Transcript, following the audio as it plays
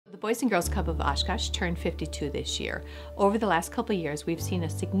The Boys and Girls Club of Oshkosh turned 52 this year. Over the last couple of years, we've seen a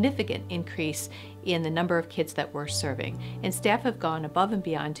significant increase in the number of kids that we're serving, and staff have gone above and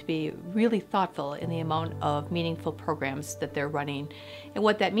beyond to be really thoughtful in the amount of meaningful programs that they're running. And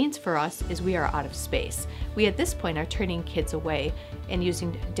what that means for us is we are out of space. We at this point are turning kids away and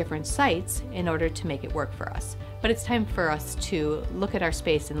using different sites in order to make it work for us. But it's time for us to look at our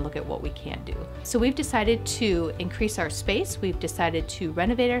space and look at what we can do. So we've decided to increase our space. We've decided to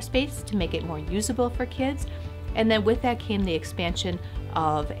renovate our space to make it more usable for kids. And then with that came the expansion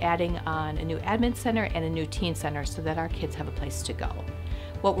of adding on a new admin center and a new teen center so that our kids have a place to go.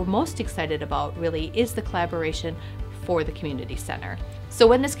 What we're most excited about really is the collaboration for the community center. So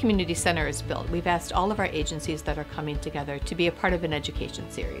when this community center is built, we've asked all of our agencies that are coming together to be a part of an education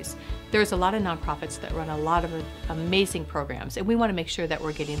series. There's a lot of nonprofits that run a lot of amazing programs, and we want to make sure that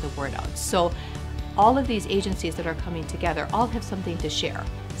we're getting the word out. So all of these agencies that are coming together all have something to share.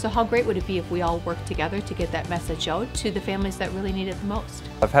 So how great would it be if we all work together to get that message out to the families that really need it the most?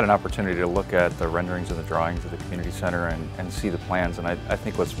 I've had an opportunity to look at the renderings and the drawings of the community center and see the plans, and I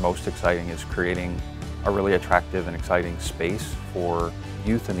think what's most exciting is creating a really attractive and exciting space for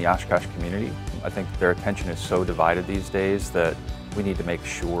youth in the Oshkosh community. I think their attention is so divided these days that we need to make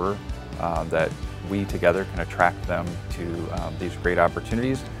sure that we together can attract them to these great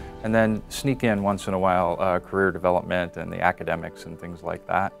opportunities, and then sneak in once in a while career development and the academics and things like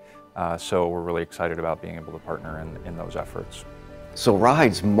that. So we're really excited about being able to partner in those efforts. So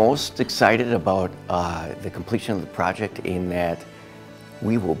Rawhide's most excited about the completion of the project in that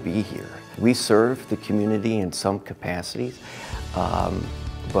we will be here. We serve the community in some capacities,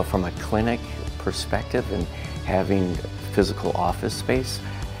 but from a clinic perspective and having physical office space,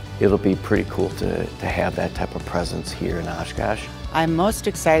 it'll be pretty cool to have that type of presence here in Oshkosh. I'm most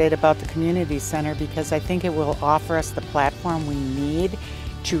excited about the community center because I think it will offer us the platform we need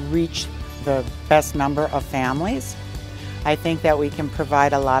to reach the best number of families. I think that we can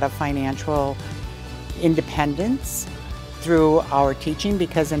provide a lot of financial independence through our teaching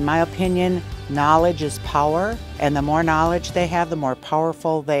because, in my opinion, knowledge is power, and the more knowledge they have, the more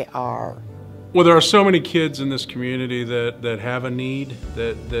powerful they are. Well, there are so many kids in this community that have a need,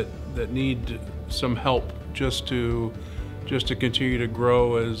 that need some help just to continue to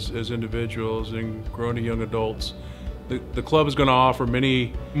grow as individuals and grow into young adults. The club is going to offer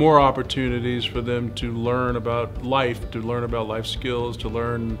many more opportunities for them to learn about life, to learn about life skills, to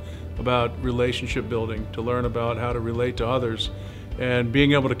learn about relationship building, to learn about how to relate to others, and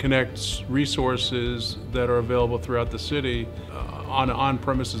being able to connect resources that are available throughout the city on an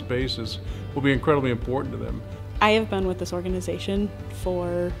on-premises basis will be incredibly important to them. I have been with this organization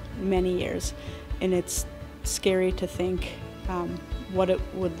for many years, and it's scary to think what it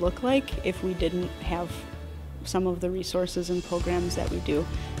would look like if we didn't have some of the resources and programs that we do.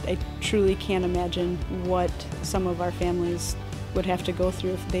 I truly can't imagine what some of our families would have to go through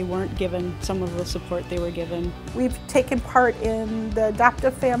if they weren't given some of the support they were given. We've taken part in the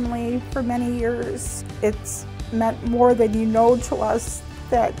adoptive family for many years. It's meant more than you know to us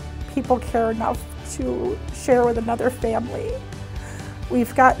that people care enough to share with another family.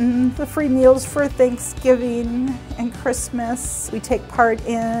 We've gotten the free meals for Thanksgiving and Christmas. We take part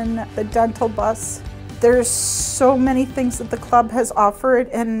in the dental bus. There's so many things that the club has offered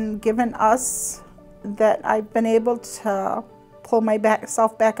and given us that I've been able to pull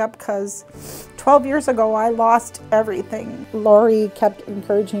myself back up, because 12 years ago I lost everything. Lori kept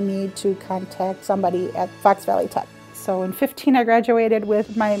encouraging me to contact somebody at Fox Valley Tech. So in 15 I graduated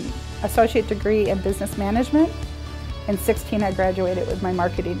with my associate degree in business management. In 16 I graduated with my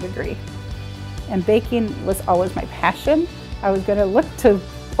marketing degree. And baking was always my passion. I was going to look to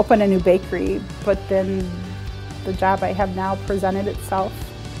open a new bakery, but then the job I have now presented itself.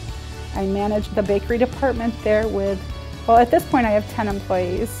 I manage the bakery department there with, well, at this point I have 10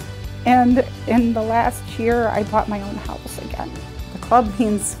 employees. And in the last year I bought my own house again. The club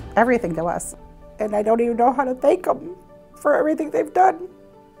means everything to us, and I don't even know how to thank them for everything they've done.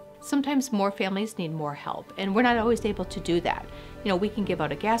 Sometimes more families need more help, and we're not always able to do that. You know, we can give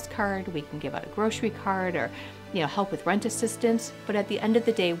out a gas card, we can give out a grocery card, or help with rent assistance, but at the end of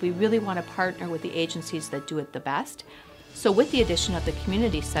the day, we really want to partner with the agencies that do it the best. So with the addition of the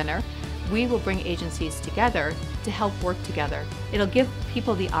community center, we will bring agencies together to help work together. It'll give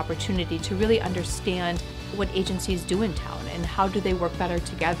people the opportunity to really understand what agencies do in town and how do they work better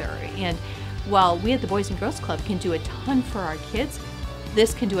together. And while we at the Boys and Girls Club can do a ton for our kids,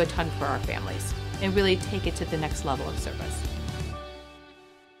 this can do a ton for our families and really take it to the next level of service.